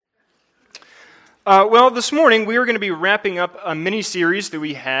This morning we are going to be wrapping up a mini-series that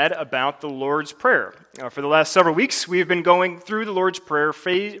we had about the Lord's Prayer. For the last several weeks, we have been going through the Lord's Prayer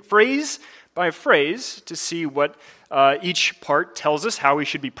phrase by phrase to see what each part tells us, how we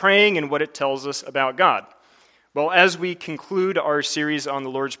should be praying, and what it tells us about God. Well, as we conclude our series on the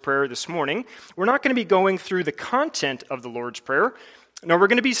Lord's Prayer this morning, we're not going to be going through the content of the Lord's Prayer. No, we're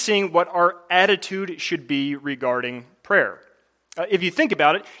going to be seeing what our attitude should be regarding prayer. If you think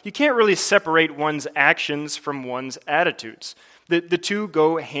about it, you can't really separate one's actions from one's attitudes. The two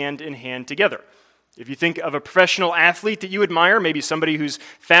go hand in hand together. If you think of a professional athlete that you admire, maybe somebody who's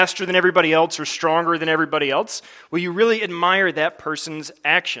faster than everybody else or stronger than everybody else, well, you really admire that person's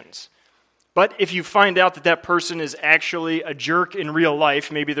actions. But if you find out that that person is actually a jerk in real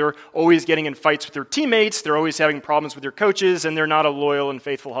life, maybe they're always getting in fights with their teammates, they're always having problems with their coaches, and they're not a loyal and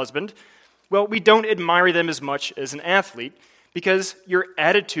faithful husband, well, we don't admire them as much as an athlete, because your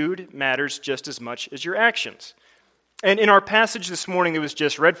attitude matters just as much as your actions. And in our passage this morning that was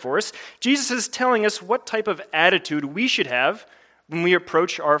just read for us, Jesus is telling us what type of attitude we should have when we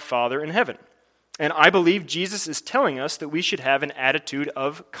approach our Father in heaven. And I believe Jesus is telling us that we should have an attitude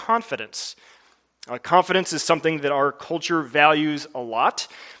of confidence. Confidence is something that our culture values a lot.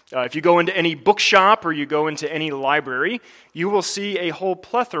 If you go into any bookshop or you go into any library, you will see a whole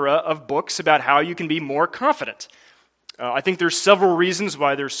plethora of books about how you can be more confident. I think there's several reasons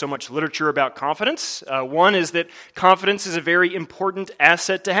why there's so much literature about confidence. One is that confidence is a very important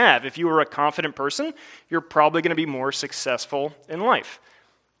asset to have. If you are a confident person, you're probably going to be more successful in life.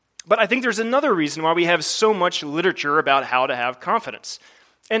 But I think there's another reason why we have so much literature about how to have confidence.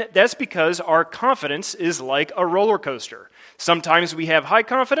 And that's because our confidence is like a roller coaster. Sometimes we have high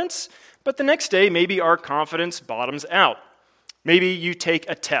confidence, but the next day maybe our confidence bottoms out. Maybe you take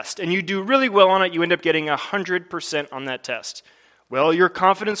a test and you do really well on it, you end up getting 100% on that test. Well, your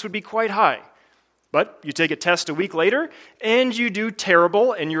confidence would be quite high. But you take a test a week later and you do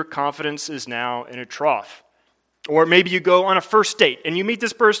terrible and your confidence is now in a trough. Or maybe you go on a first date and you meet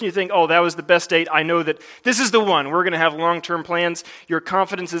this person, you think, oh, that was the best date, I know that this is the one, we're going to have long-term plans. Your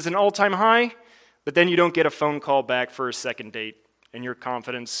confidence is an all-time high, but then you don't get a phone call back for a second date and your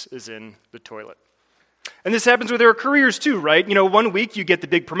confidence is in the toilet. And this happens with our careers too, right? You know, one week you get the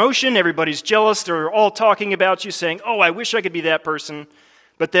big promotion, everybody's jealous, they're all talking about you, saying, oh, I wish I could be that person.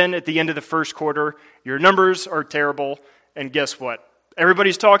 But then at the end of the first quarter, your numbers are terrible, and guess what?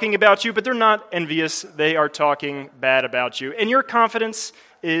 Everybody's talking about you, but they're not envious, they are talking bad about you, and your confidence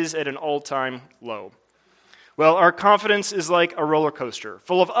is at an all-time low. Well, our confidence is like a roller coaster,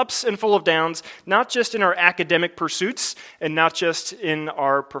 full of ups and full of downs, not just in our academic pursuits, and not just in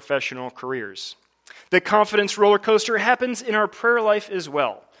our professional careers. The confidence roller coaster happens in our prayer life as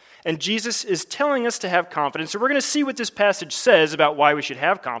well. And Jesus is telling us to have confidence. So we're going to see what this passage says about why we should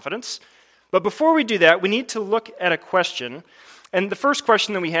have confidence. But before we do that, we need to look at a question. And the first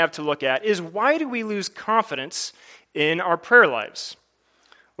question that we have to look at is, why do we lose confidence in our prayer lives?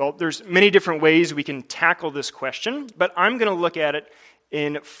 Well, there's many different ways we can tackle this question, but I'm going to look at it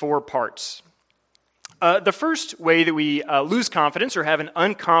in 4 parts. The first way that we lose confidence or have an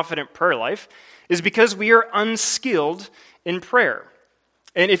unconfident prayer life is because we are unskilled in prayer.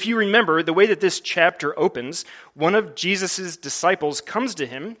 And if you remember, the way that this chapter opens, one of Jesus' disciples comes to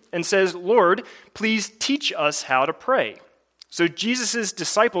him and says, Lord, please teach us how to pray. So Jesus'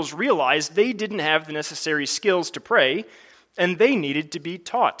 disciples realized they didn't have the necessary skills to pray, and they needed to be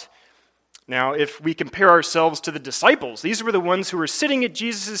taught. Now, if we compare ourselves to the disciples, these were the ones who were sitting at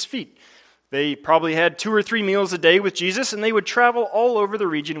Jesus' feet. They probably had 2 or 3 meals a day with Jesus, and they would travel all over the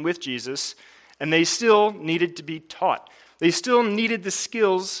region with Jesus, and they still needed to be taught. They still needed the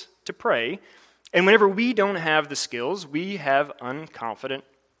skills to pray. And whenever we don't have the skills, we have unconfident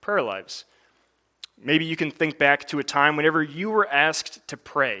prayer lives. Maybe you can think back to a time whenever you were asked to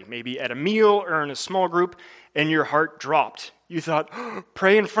pray, maybe at a meal or in a small group, and your heart dropped. You thought,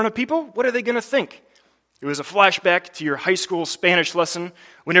 pray in front of people? What are they going to think? It was a flashback to your high school Spanish lesson,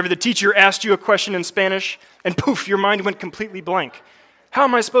 whenever the teacher asked you a question in Spanish, and poof, your mind went completely blank. How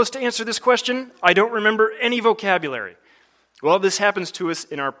am I supposed to answer this question? I don't remember any vocabulary. Well, this happens to us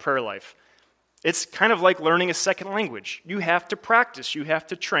in our prayer life. It's kind of like learning a second language. You have to practice, you have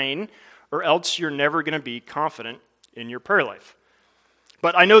to train, or else you're never going to be confident in your prayer life.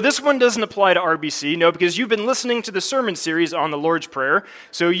 But I know this one doesn't apply to RBC, no, because you've been listening to the sermon series on the Lord's Prayer,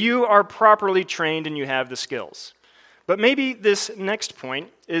 so you are properly trained and you have the skills. But maybe this next point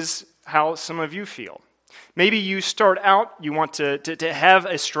is how some of you feel. Maybe you start out, you want to have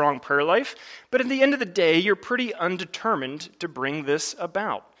a strong prayer life, but at the end of the day, you're pretty undetermined to bring this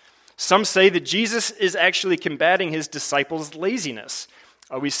about. Some say that Jesus is actually combating his disciples' laziness.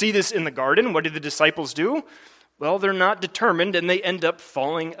 We see this in the garden. What do the disciples do? Well, they're not determined, and they end up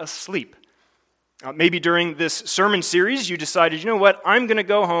falling asleep. Maybe during this sermon series, you decided, you know what, I'm going to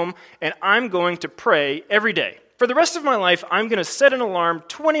go home and I'm going to pray every day. For the rest of my life, I'm going to set an alarm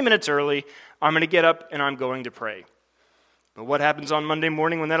 20 minutes early. I'm going to get up and I'm going to pray. But what happens on Monday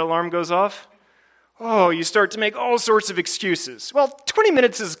morning when that alarm goes off? Oh, you start to make all sorts of excuses. Well, 20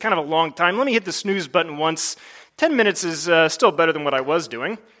 minutes is kind of a long time. Let me hit the snooze button once. 10 minutes is still better than what I was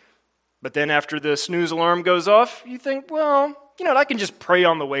doing. But then after the snooze alarm goes off, you think, well, you know, I can just pray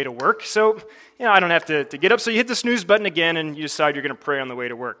on the way to work. So, you know, I don't have to get up. So you hit the snooze button again and you decide you're going to pray on the way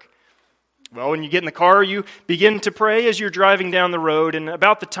to work. Well, when you get in the car, you begin to pray as you're driving down the road. And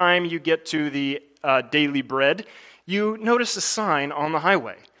about the time you get to the Daily Bread, you notice a sign on the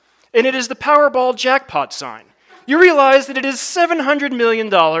highway. And it is the Powerball jackpot sign. You realize that it is $700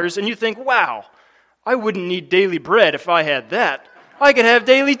 million and you think, wow, I wouldn't need Daily Bread if I had that. I could have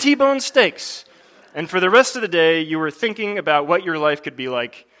daily T-bone steaks. And for the rest of the day, you were thinking about what your life could be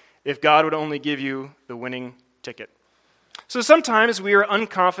like if God would only give you the winning ticket. So sometimes we are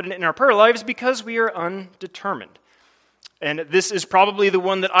unconfident in our prayer lives because we are undetermined. And this is probably the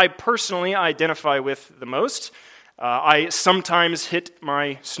one that I personally identify with the most. I sometimes hit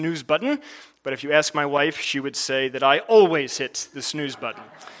my snooze button, but if you ask my wife, she would say that I always hit the snooze button.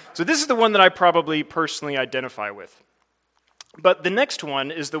 So this is the one that I probably personally identify with. But the next one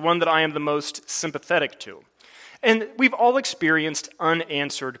is the one that I am the most sympathetic to. And we've all experienced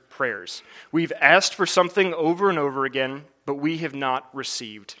unanswered prayers. We've asked for something over and over again, but we have not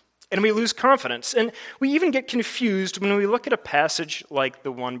received. And we lose confidence. And we even get confused when we look at a passage like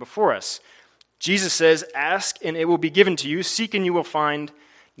the one before us. Jesus says, "Ask and it will be given to you, seek and you will find,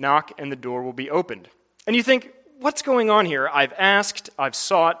 knock and the door will be opened." And you think, what's going on here? I've asked, I've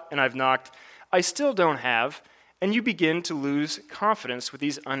sought, and I've knocked. I still don't have. And you begin to lose confidence with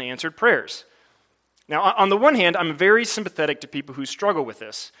these unanswered prayers. Now, on the one hand, I'm very sympathetic to people who struggle with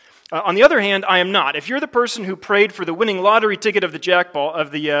this. On the other hand, I am not. If you're the person who prayed for the winning lottery ticket of the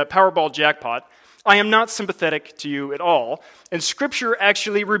Powerball jackpot, I am not sympathetic to you at all. And Scripture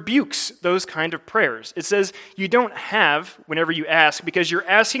actually rebukes those kind of prayers. It says you don't have whenever you ask because you're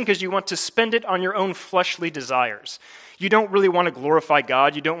asking because you want to spend it on your own fleshly desires. You don't really want to glorify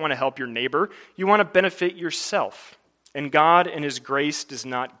God. You don't want to help your neighbor. You want to benefit yourself. And God in His grace does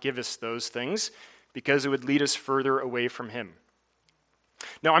not give us those things because it would lead us further away from Him.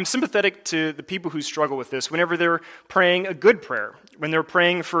 Now, I'm sympathetic to the people who struggle with this whenever they're praying a good prayer, when they're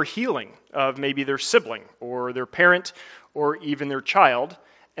praying for healing of maybe their sibling or their parent or even their child,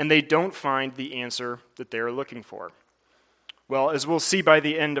 and they don't find the answer that they're looking for. Well, as we'll see by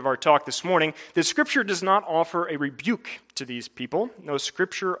the end of our talk this morning, the Scripture does not offer a rebuke to these people. No,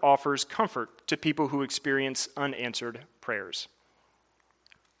 Scripture offers comfort to people who experience unanswered prayers.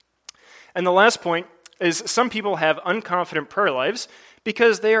 And the last point is some people have unconfident prayer lives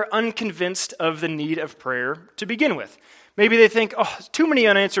because they are unconvinced of the need of prayer to begin with. Maybe they think, oh, too many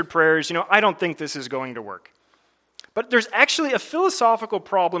unanswered prayers, I don't think this is going to work. But there's actually a philosophical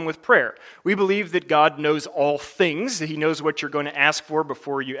problem with prayer. We believe that God knows all things, that He knows what you're going to ask for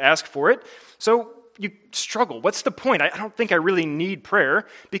before you ask for it. So you struggle. What's the point? I don't think I really need prayer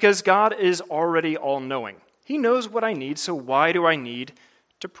because God is already all-knowing. He knows what I need, so why do I need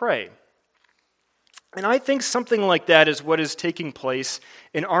to pray? And I think something like that is what is taking place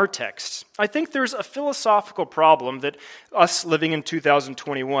in our text. I think there's a philosophical problem that us living in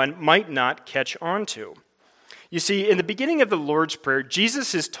 2021 might not catch on to. You see, in the beginning of the Lord's Prayer,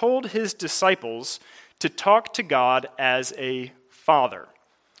 Jesus has told His disciples to talk to God as a father.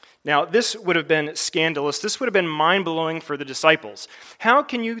 Now, this would have been scandalous. This would have been mind-blowing for the disciples. How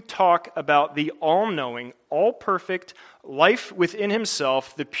can you talk about the all-knowing, all-perfect, life within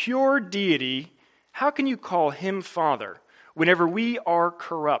Himself, the pure deity? How can you call Him Father whenever we are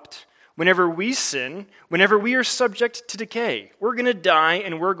corrupt, whenever we sin, whenever we are subject to decay? We're going to die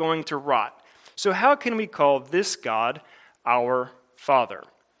and we're going to rot. So how can we call this God our Father?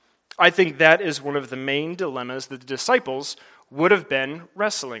 I think that is one of the main dilemmas that the disciples would have been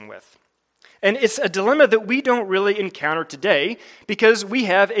wrestling with. And it's a dilemma that we don't really encounter today because we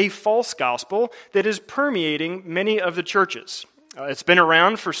have a false gospel that is permeating many of the churches. It's been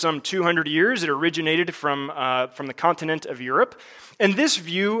around for some 200 years. It originated from the continent of Europe. And this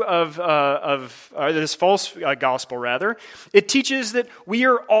view of this false gospel, it teaches that we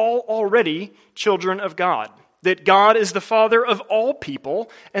are all already children of God, that God is the Father of all people,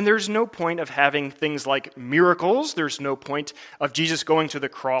 and there's no point of having things like miracles. There's no point of Jesus going to the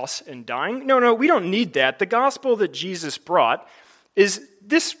cross and dying. No, we don't need that. The gospel that Jesus brought is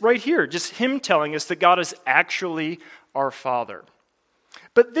this right here, just Him telling us that God is actually our Father.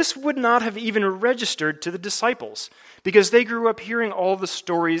 But this would not have even registered to the disciples, because they grew up hearing all the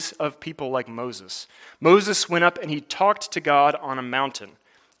stories of people like Moses. Moses went up and he talked to God on a mountain.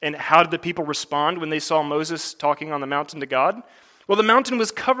 And how did the people respond when they saw Moses talking on the mountain to God? Well, the mountain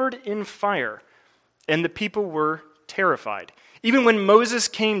was covered in fire, and the people were terrified. Even when Moses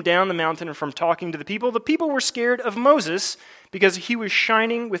came down the mountain from talking to the people were scared of Moses because he was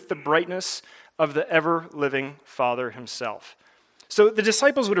shining with the brightness of the ever-living Father himself. So the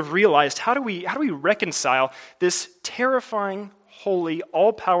disciples would have realized, how do we reconcile this terrifying, holy,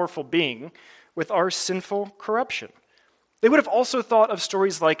 all-powerful being with our sinful corruption? They would have also thought of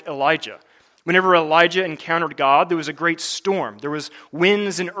stories like Elijah. Whenever Elijah encountered God, there was a great storm. There was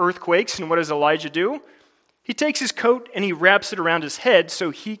winds and earthquakes, and what does Elijah do? He takes his coat and he wraps it around his head so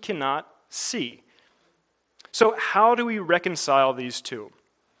he cannot see. So how do we reconcile these two?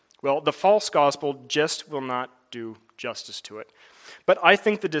 Well, the false gospel just will not do justice to it. But I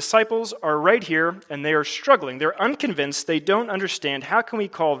think the disciples are right here, and they are struggling. They're unconvinced. They don't understand, how can we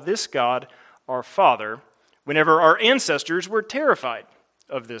call this God our Father whenever our ancestors were terrified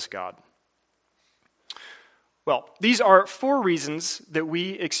of this God? Well, these are 4 reasons that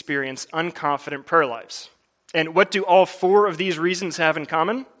we experience unconfident prayer lives. And what do all 4 of these reasons have in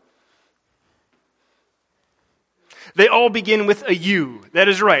common? They all begin with a U. That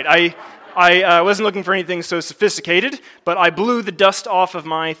is right. I wasn't looking for anything so sophisticated, but I blew the dust off of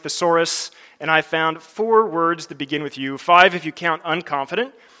my thesaurus, and I found 4 words that begin with U, 5 if you count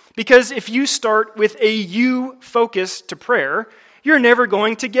unconfident, because if you start with a U focus to prayer, you're never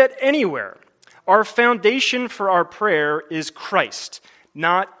going to get anywhere. Our foundation for our prayer is Christ,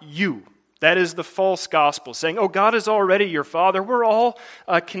 not you. That is the false gospel, saying, oh, God is already your Father. We're all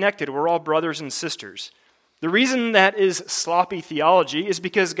connected. We're all brothers and sisters. The reason that is sloppy theology is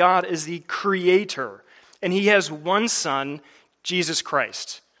because God is the creator, and he has one Son, Jesus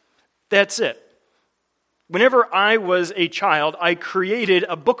Christ. That's it. Whenever I was a child, I created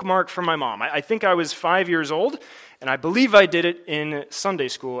a bookmark for my mom. I think I was 5 years old, and I believe I did it in Sunday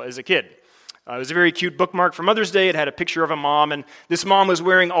school as a kid. It was a very cute bookmark for Mother's Day. It had a picture of a mom, and this mom was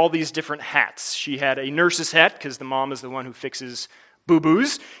wearing all these different hats. She had a nurse's hat, because the mom is the one who fixes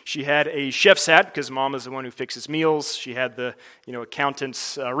boo-boos. She had a chef's hat, because mom is the one who fixes meals. She had the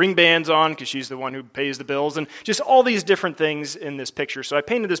accountant's ring bands on, because she's the one who pays the bills, and just all these different things in this picture. So I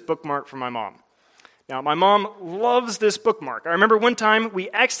painted this bookmark for my mom. Now, my mom loves this bookmark. I remember one time we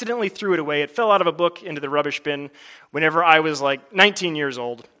accidentally threw it away. It fell out of a book into the rubbish bin whenever I was like 19 years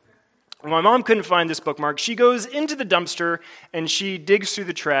old. When my mom couldn't find this bookmark, she goes into the dumpster and she digs through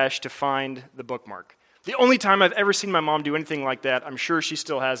the trash to find the bookmark. The only time I've ever seen my mom do anything like that. I'm sure she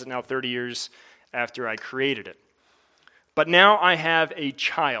still has it now 30 years after I created it. But now I have a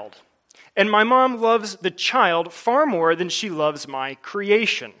child. And my mom loves the child far more than she loves my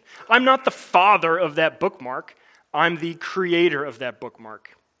creation. I'm not the father of that bookmark. I'm the creator of that bookmark.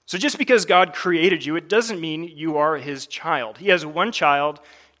 So just because God created you, it doesn't mean you are his child. He has one child,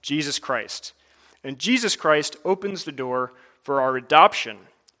 Jesus Christ. And Jesus Christ opens the door for our adoption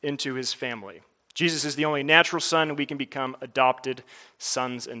into his family. Jesus is the only natural son, and we can become adopted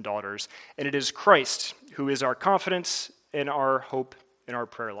sons and daughters. And it is Christ who is our confidence and our hope in our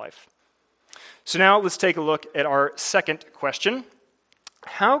prayer life. So now let's take a look at our second question.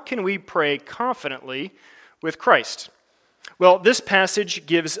 How can we pray confidently with Christ? Well, this passage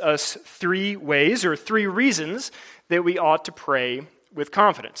gives us 3 ways or 3 reasons that we ought to pray with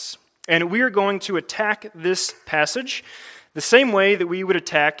confidence. And we are going to attack this passage the same way that we would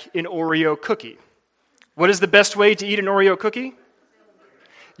attack an Oreo cookie. What is the best way to eat an Oreo cookie?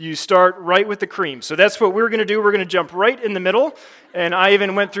 You start right with the cream. So that's what we're going to do. We're going to jump right in the middle. And I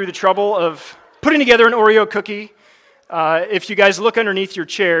even went through the trouble of putting together an Oreo cookie. If you guys look underneath your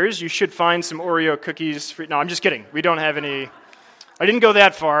chairs, you should find some Oreo cookies. No, I'm just kidding. We don't have any. I didn't go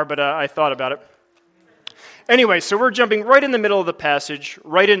that far, but I thought about it. Anyway, so we're jumping right in the middle of the passage,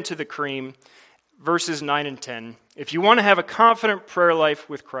 right into the cream, verses 9 and 10. If you want to have a confident prayer life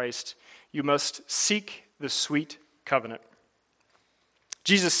with Christ, you must seek the sweet covenant.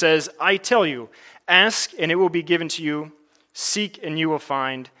 Jesus says, I tell you, ask and it will be given to you, seek and you will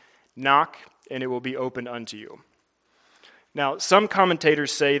find, knock and it will be opened unto you. Now, some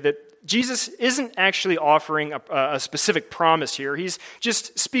commentators say that Jesus isn't actually offering a specific promise here. He's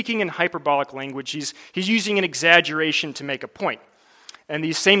just speaking in hyperbolic language. He's using an exaggeration to make a point. And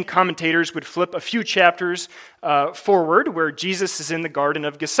these same commentators would flip a few chapters forward where Jesus is in the Garden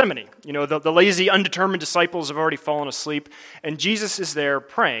of Gethsemane. You know, the lazy, undetermined disciples have already fallen asleep, and Jesus is there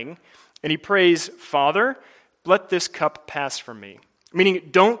praying, and he prays, Father, let this cup pass from me. Meaning,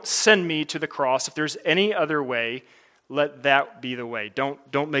 don't send me to the cross. If there's any other way, let that be the way.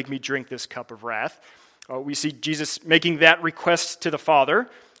 Don't make me drink this cup of wrath. We see Jesus making that request to the Father,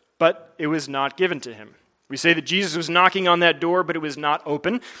 but it was not given to him. We say that Jesus was knocking on that door, but it was not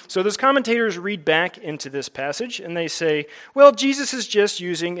open. So those commentators read back into this passage, and they say, well, Jesus is just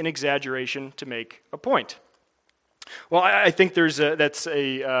using an exaggeration to make a point. Well, I think that's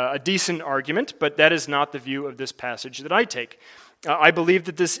a decent argument, but that is not the view of this passage that I take. I believe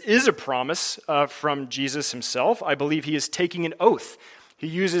that this is a promise from Jesus himself. I believe he is taking an oath. He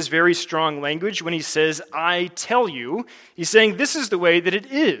uses very strong language when he says, I tell you. He's saying this is the way that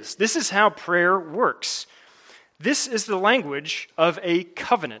it is. This is how prayer works. This is the language of a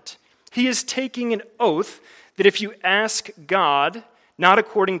covenant. He is taking an oath that if you ask God, not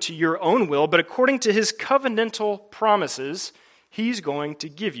according to your own will, but according to his covenantal promises, he's going to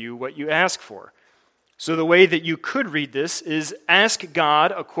give you what you ask for. So the way that you could read this is ask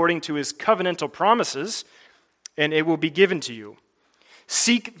God according to his covenantal promises, and it will be given to you.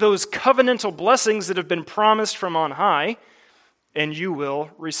 Seek those covenantal blessings that have been promised from on high, and you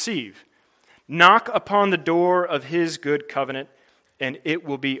will receive. Knock upon the door of his good covenant, and it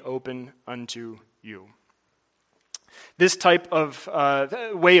will be open unto you. This type of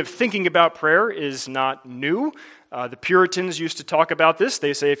way of thinking about prayer is not new. The Puritans used to talk about this.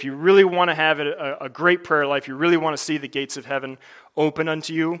 They say if you really want to have a great prayer life, you really want to see the gates of heaven open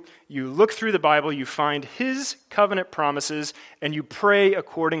unto you, you look through the Bible, you find his covenant promises, and you pray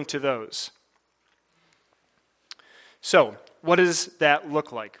according to those. So, what does that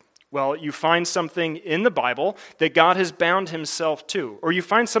look like? Well, you find something in the Bible that God has bound himself to, or you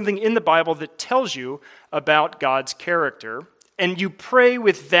find something in the Bible that tells you about God's character, and you pray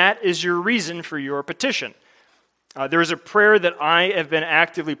with that as your reason for your petition. There is a prayer that I have been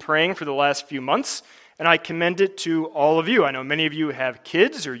actively praying for the last few months, and I commend it to all of you. I know many of you have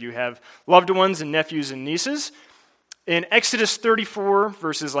kids, or you have loved ones and nephews and nieces. In Exodus 34,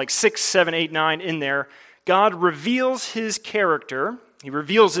 verses 6, 7, 8, 9, in there, God reveals his character. He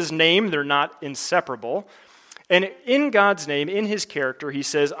reveals his name. They're not inseparable. And in God's name, in his character, he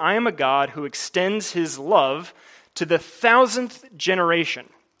says, I am a God who extends his love to the 1,000th generation.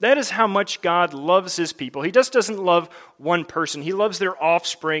 That is how much God loves his people. He just doesn't love one person. He loves their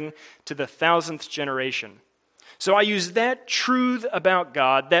offspring to the 1,000th generation. So I use that truth about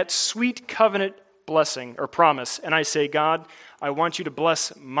God, that sweet covenant blessing or promise, and I say, God, I want you to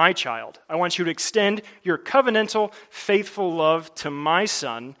bless my child. I want you to extend your covenantal, faithful love to my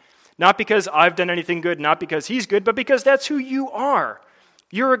son, not because I've done anything good, not because he's good, but because that's who you are.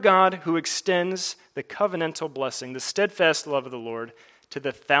 You're a God who extends the covenantal blessing, the steadfast love of the Lord, to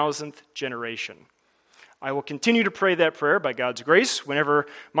the 1,000th generation. I will continue to pray that prayer by God's grace whenever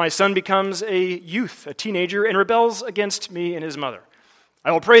my son becomes a youth, a teenager, and rebels against me and his mother.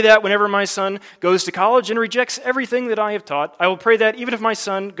 I will pray that whenever my son goes to college and rejects everything that I have taught. I will pray that even if my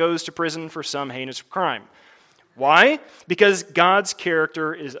son goes to prison for some heinous crime. Why? Because God's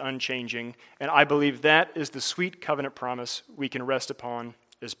character is unchanging, and I believe that is the sweet covenant promise we can rest upon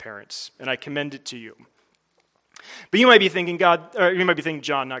as parents, and I commend it to you. But you might be thinking, John,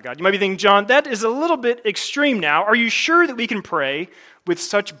 not God. You might be thinking, John, that is a little bit extreme now. Are you sure that we can pray with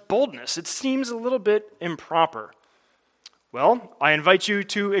such boldness? It seems a little bit improper. Well, I invite you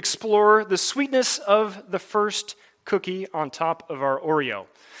to explore the sweetness of the first cookie on top of our Oreo.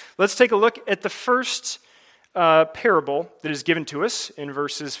 Let's take a look at the first parable that is given to us in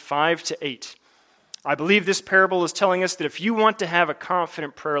verses 5 to 8. I believe this parable is telling us that if you want to have a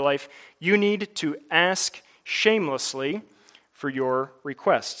confident prayer life, you need to ask shamelessly for your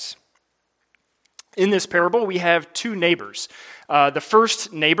requests. In this parable, we have two neighbors. The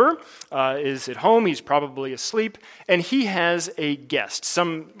first neighbor is at home. He's probably asleep, and he has a guest.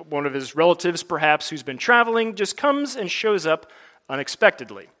 One of his relatives, perhaps, who's been traveling, just comes and shows up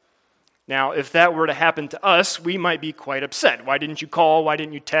unexpectedly. Now, if that were to happen to us, we might be quite upset. Why didn't you call? Why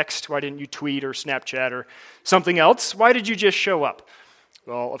didn't you text? Why didn't you tweet or Snapchat or something else? Why did you just show up?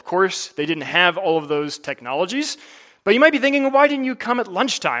 Well, of course, they didn't have all of those technologies. But you might be thinking, why didn't you come at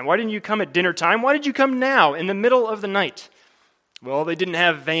lunchtime? Why didn't you come at dinner time? Why did you come now, in the middle of the night? Well, they didn't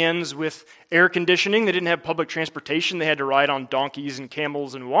have vans with air conditioning. They didn't have public transportation. They had to ride on donkeys and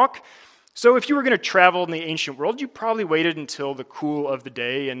camels and walk. So if you were going to travel in the ancient world, you probably waited until the cool of the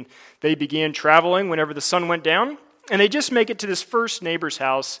day, and they began traveling whenever the sun went down, and they just make it to this first neighbor's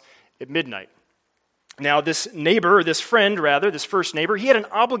house at midnight. Now, this first neighbor, he had an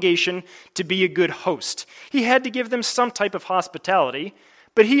obligation to be a good host. He had to give them some type of hospitality,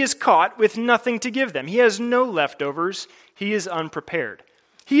 but he is caught with nothing to give them. He has no leftovers. He is unprepared.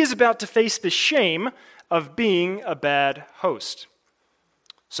 He is about to face the shame of being a bad host.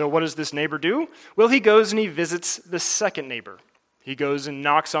 So what does this neighbor do? Well, he goes and he visits the second neighbor. He goes and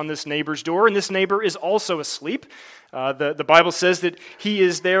knocks on this neighbor's door, and this neighbor is also asleep. The Bible says that he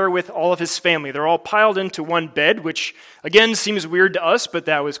is there with all of his family. They're all piled into one bed, which, again, seems weird to us, but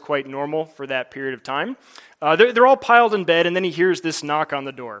that was quite normal for that period of time. They're all piled in bed, and then he hears this knock on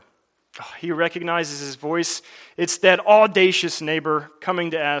the door. He recognizes his voice. It's that audacious neighbor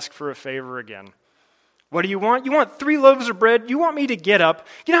coming to ask for a favor again. What do you want? You want 3 loaves of bread? You want me to get up?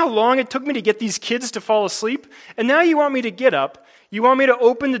 You know how long it took me to get these kids to fall asleep? And now you want me to get up? You want me to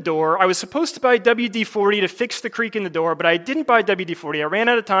open the door? I was supposed to buy WD-40 to fix the creak in the door, but I didn't buy WD-40. I ran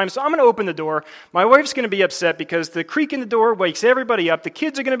out of time, so I'm going to open the door. My wife's going to be upset because the creak in the door wakes everybody up. The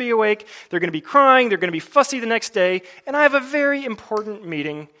kids are going to be awake. They're going to be crying. They're going to be fussy the next day. And I have a very important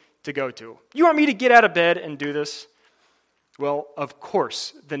meeting to go to. You want me to get out of bed and do this? Well, of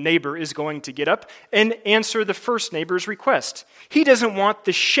course, the neighbor is going to get up and answer the first neighbor's request. He doesn't want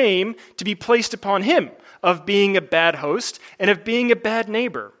the shame to be placed upon him of being a bad host and of being a bad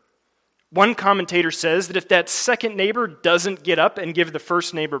neighbor. One commentator says that if that second neighbor doesn't get up and give the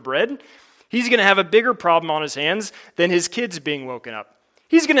first neighbor bread, he's going to have a bigger problem on his hands than his kids being woken up.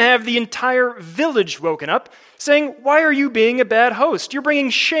 He's going to have the entire village woken up saying, "Why are you being a bad host? You're bringing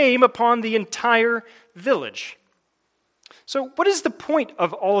shame upon the entire village." So what is the point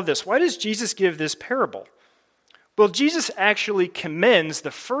of all of this? Why does Jesus give this parable? Well, Jesus actually commends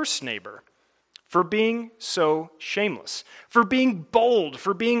the first neighbor for being so shameless, for being bold,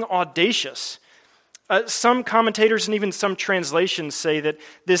 for being audacious. Some commentators and even some translations say that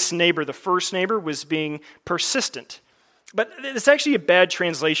this neighbor, the first neighbor, was being persistent. But it's actually a bad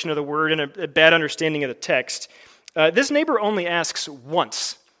translation of the word and a bad understanding of the text. This neighbor only asks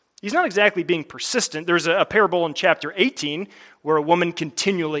once. He's not exactly being persistent. There's a parable in chapter 18 where a woman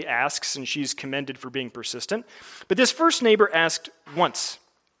continually asks, and she's commended for being persistent. But this first neighbor asked once.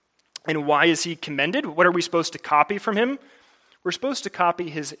 And why is he commended? What are we supposed to copy from him? We're supposed to copy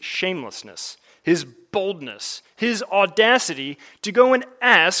his shamelessness, his boldness, his audacity to go and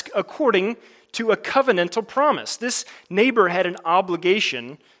ask according to a covenantal promise. This neighbor had an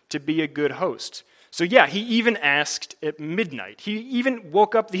obligation to be a good host. So yeah, he even asked at midnight. He even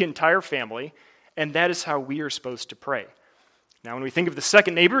woke up the entire family, and that is how we are supposed to pray. Now, when we think of the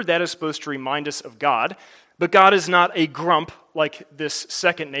second neighbor, that is supposed to remind us of God. But God is not a grump like this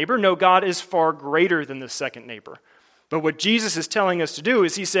second neighbor. No, God is far greater than the second neighbor. But what Jesus is telling us to do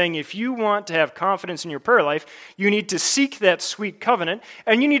is he's saying if you want to have confidence in your prayer life, you need to seek that sweet covenant,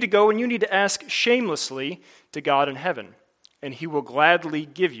 and you need to go and you need to ask shamelessly to God in heaven. And he will gladly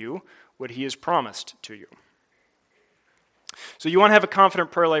give you what he has promised to you. So you want to have a confident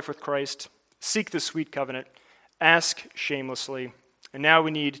prayer life with Christ, seek the sweet covenant, ask shamelessly, and now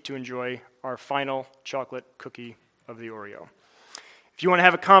we need to enjoy our final chocolate cookie of the Oreo. If you want to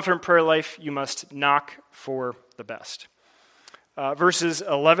have a confident prayer life, you must knock for the best. Verses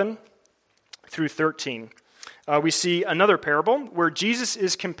 11 through 13, we see another parable where Jesus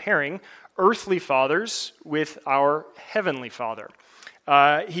is comparing earthly fathers with our heavenly Father.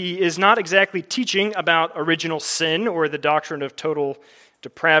 He is not exactly teaching about original sin or the doctrine of total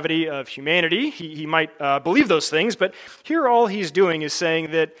depravity of humanity. He might believe those things, but here all he's doing is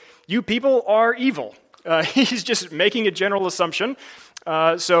saying that you people are evil. He's just making a general assumption.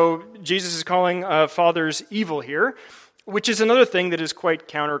 So Jesus is calling fathers evil here, which is another thing that is quite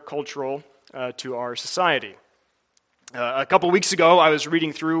countercultural to our society. A couple weeks ago, I was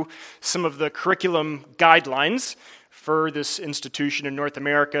reading through some of the curriculum guidelines for this institution in North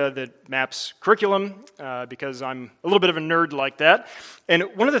America that maps curriculum, because I'm a little bit of a nerd like that. And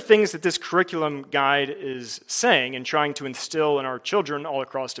one of the things that this curriculum guide is saying and trying to instill in our children all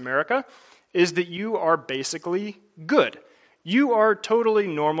across America is that you are basically good. You are totally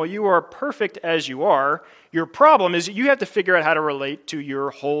normal. You are perfect as you are. Your problem is you have to figure out how to relate to your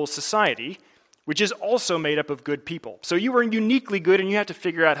whole society, which is also made up of good people. So you are uniquely good, and you have to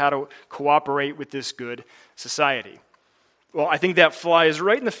figure out how to cooperate with this good society. Well, I think that flies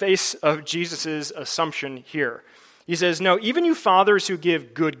right in the face of Jesus' assumption here. He says, no, even you fathers who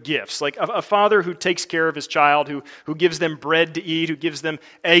give good gifts, like a father who takes care of his child, who gives them bread to eat, who gives them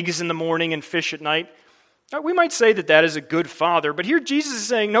eggs in the morning and fish at night, we might say that that is a good father, but here Jesus is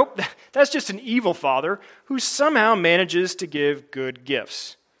saying, nope, that's just an evil father who somehow manages to give good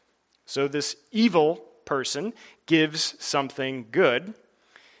gifts. So this evil person gives something good.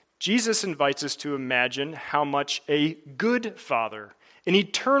 Jesus invites us to imagine how much a good father, an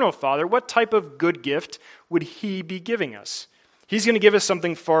eternal father, what type of good gift would he be giving us? He's going to give us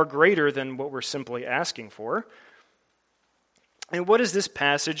something far greater than what we're simply asking for. And what does this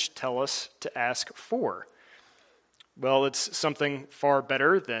passage tell us to ask for? Well, it's something far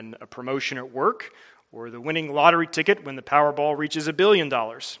better than a promotion at work or the winning lottery ticket when the Powerball reaches $1 billion.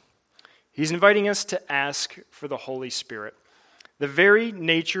 He's inviting us to ask for the Holy Spirit, the very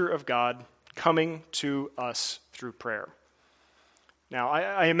nature of God coming to us through prayer. Now,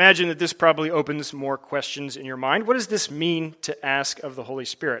 I imagine that this probably opens more questions in your mind. What does this mean to ask of the Holy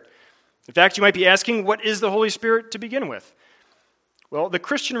Spirit? In fact, you might be asking, what is the Holy Spirit to begin with? Well, the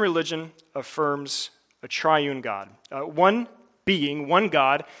Christian religion affirms a triune God, one being, one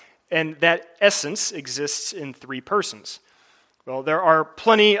God, and that essence exists in three persons. Well, there are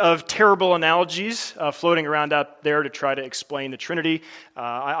plenty of terrible analogies floating around out there to try to explain the Trinity.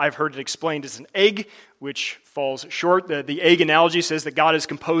 I've heard it explained as an egg, which falls short. The egg analogy says that God is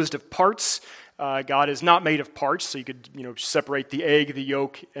composed of parts. God is not made of parts, so you could separate the egg, the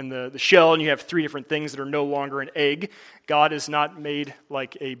yolk, and the shell, and you have three different things that are no longer an egg. God is not made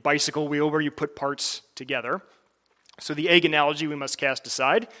like a bicycle wheel where you put parts together. So the egg analogy we must cast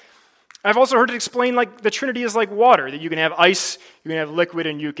aside. I've also heard it explained like the Trinity is like water, that you can have ice, you can have liquid,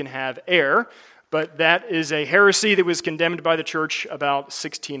 and you can have air. But that is a heresy that was condemned by the church about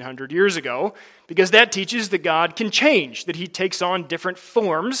 1,600 years ago, because that teaches that God can change, that he takes on different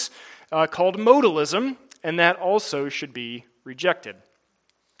forms called modalism, and that also should be rejected.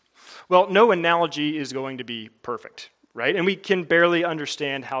 Well, no analogy is going to be perfect, right? And we can barely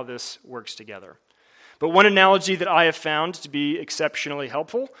understand how this works together. But one analogy that I have found to be exceptionally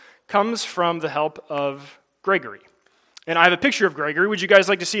helpful comes from the help of Gregory. And I have a picture of Gregory. Would you guys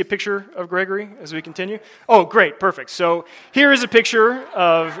like to see a picture of Gregory as we continue? Oh, great, perfect. So here is a picture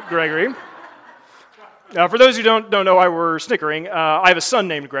of Gregory. For those who don't know why we're snickering, I have a son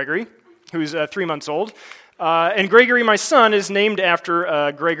named Gregory, who's 3 months old. And Gregory, my son, is named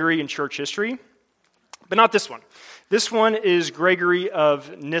after Gregory in church history, but not this one. This one is Gregory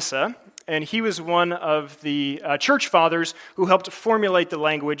of Nyssa, and he was one of the church fathers who helped formulate the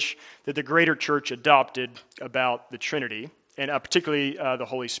language that the greater church adopted about the Trinity, and particularly the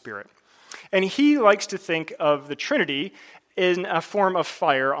Holy Spirit. And he likes to think of the Trinity in a form of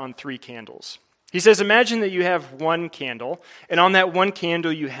fire on 3 candles. He says, imagine that you have one candle, and on that one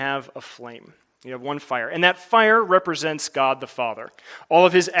candle you have a flame. You have one fire, and that fire represents God the Father. All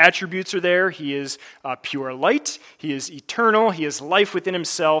of his attributes are there. He is pure light. He is eternal. He is life within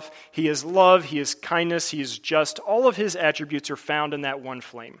himself. He is love. He is kindness. He is just. All of his attributes are found in that one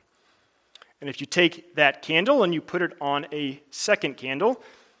flame. And if you take that candle and you put it on a second candle,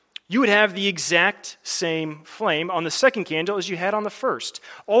 you would have the exact same flame on the second candle as you had on the first.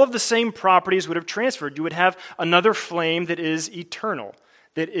 All of the same properties would have transferred. You would have another flame that is eternal,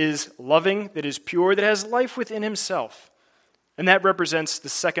 that is loving, that is pure, that has life within himself. And that represents the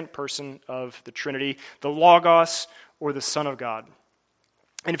second person of the Trinity, the Logos, or the Son of God.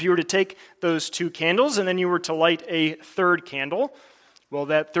 And if you were to take those 2 candles and then you were to light a third candle, well,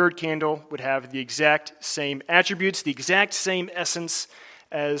 that third candle would have the exact same attributes, the exact same essence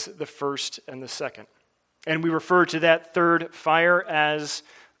as the first and the second. And we refer to that third fire as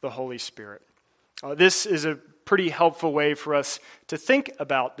the Holy Spirit. This is a pretty helpful way for us to think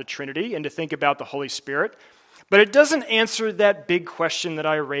about the Trinity and to think about the Holy Spirit. But it doesn't answer that big question that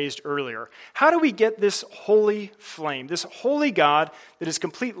I raised earlier. How do we get this holy flame, this holy God that is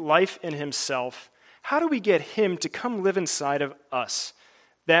complete life in himself, how do we get him to come live inside of us,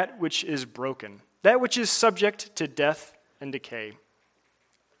 that which is broken, that which is subject to death and decay?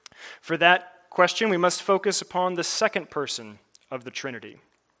 For that question, we must focus upon the second person of the Trinity.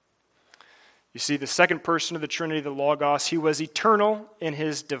 You see, the second person of the Trinity, the Logos, he was eternal in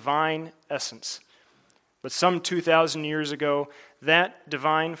his divine essence. But some 2,000 years ago, that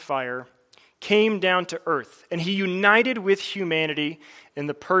divine fire came down to earth, and he united with humanity in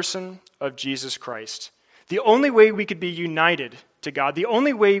the person of Jesus Christ. The only way we could be united to God, the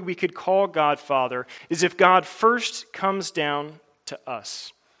only way we could call God Father, is if God first comes down to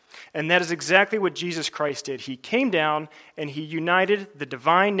us. And that is exactly what Jesus Christ did. He came down and he united the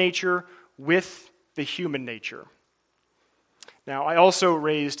divine nature with the human nature. Now, I also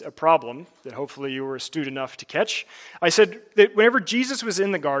raised a problem that hopefully you were astute enough to catch. I said that whenever Jesus was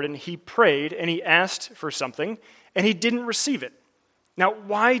in the garden, he prayed and he asked for something, and he didn't receive it. Now,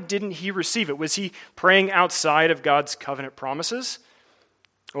 why didn't he receive it? Was he praying outside of God's covenant promises?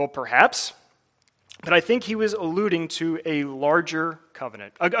 Well, perhaps. But I think he was alluding to a larger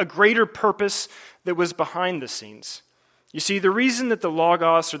covenant, a greater purpose that was behind the scenes. You see, the reason that the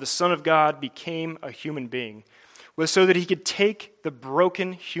Logos, or the Son of God, became a human being was so that he could take the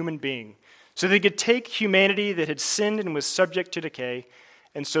broken human being, so that he could take humanity that had sinned and was subject to decay,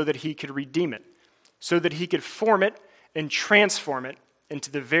 and so that he could redeem it, so that he could form it and transform it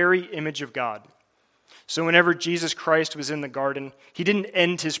into the very image of God. So whenever Jesus Christ was in the garden, he didn't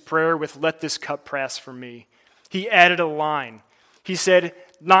end his prayer with, "Let this cup pass from me." He added a line. He said,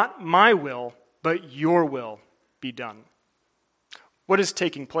 "Not my will, but your will be done." What is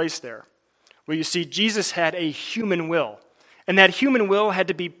taking place there? Well, you see, Jesus had a human will, and that human will had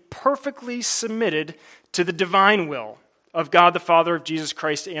to be perfectly submitted to the divine will of God the Father, of Jesus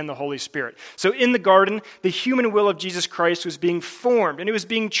Christ, and the Holy Spirit. So in the garden, the human will of Jesus Christ was being formed, and it was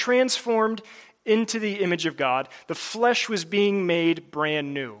being transformed into the image of God. The flesh was being made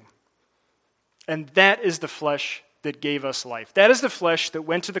brand new. And that is the flesh that gave us life. That is the flesh that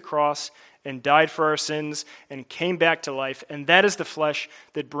went to the cross and died for our sins and came back to life. And that is the flesh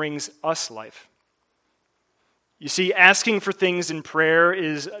that brings us life. You see, asking for things in prayer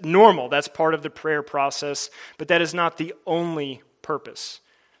is normal. That's part of the prayer process, but that is not the only purpose.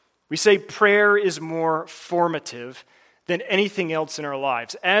 We say prayer is more formative than anything else in our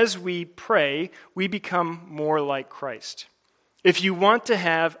lives. As we pray, we become more like Christ. If you want to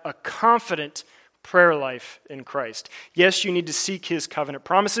have a confident prayer life in Christ, yes, you need to seek his covenant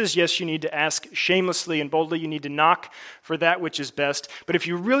promises. Yes, you need to ask shamelessly and boldly. You need to knock for that which is best. But if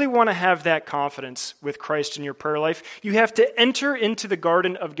you really want to have that confidence with Christ in your prayer life, you have to enter into the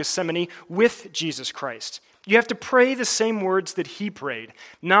Garden of Gethsemane with Jesus Christ. You have to pray the same words that he prayed.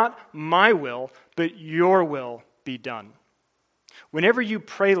 Not my will, but your will be done. Whenever you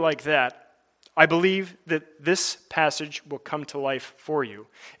pray like that, I believe that this passage will come to life for you.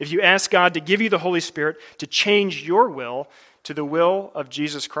 If you ask God to give you the Holy Spirit to change your will to the will of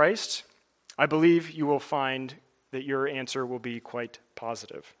Jesus Christ, I believe you will find that your answer will be quite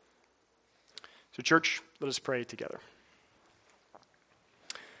positive. So, church, let us pray together.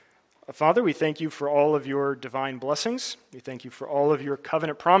 Father, we thank you for all of your divine blessings. We thank you for all of your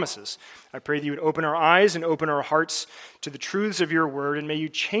covenant promises. I pray that you would open our eyes and open our hearts to the truths of your word, and may you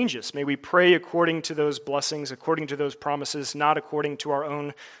change us. May we pray according to those blessings, according to those promises, not according to our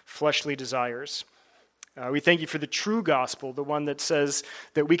own fleshly desires. We thank you for the true gospel, the one that says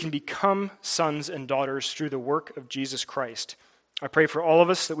that we can become sons and daughters through the work of Jesus Christ. I pray for all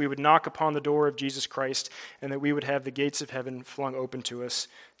of us that we would knock upon the door of Jesus Christ and that we would have the gates of heaven flung open to us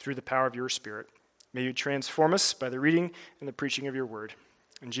through the power of your Spirit. May you transform us by the reading and the preaching of your word.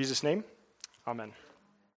 In Jesus' name, amen.